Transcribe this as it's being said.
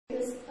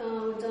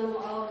We've done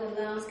all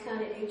the Lowndes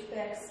County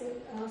HVAC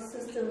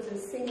systems and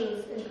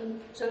Siemens in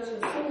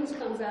conjunction. Siemens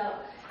comes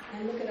out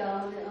and look at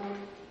all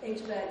the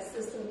HVAC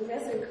systems.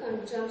 That's in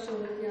conjunction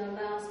with the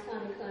Lowndes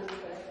County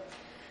contract.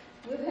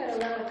 We've had a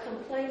lot of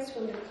complaints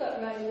from the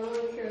Cutright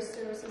lawn care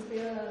services.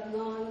 There are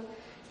lawn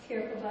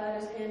care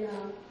providers, and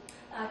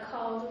I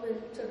called them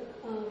to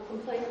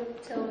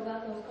tell them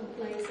about those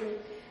complaints, and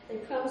they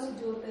promised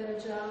to do a better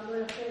job. But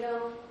if they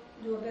don't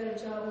do a better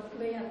job,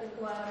 we may have to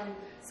go out and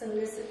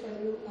solicit for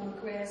new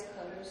grass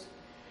cutters.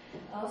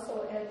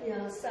 Also, at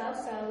the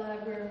Southside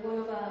Library, one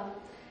of our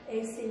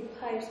AC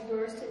pipes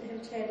burst,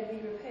 which had to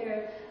be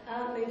repaired.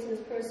 Our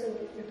maintenance person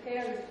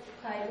repaired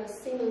the pipe, but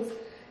Siemens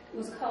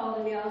was called,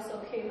 and they also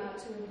came out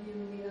to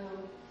review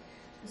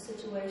the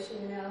situation,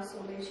 and they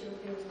also made sure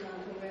it was done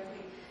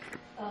correctly.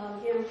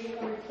 Again,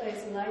 we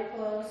replaced light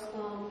bulbs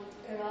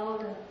at all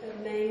the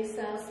main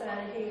Southside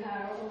and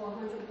Hayhire. Over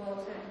 100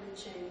 bulbs had to be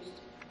changed.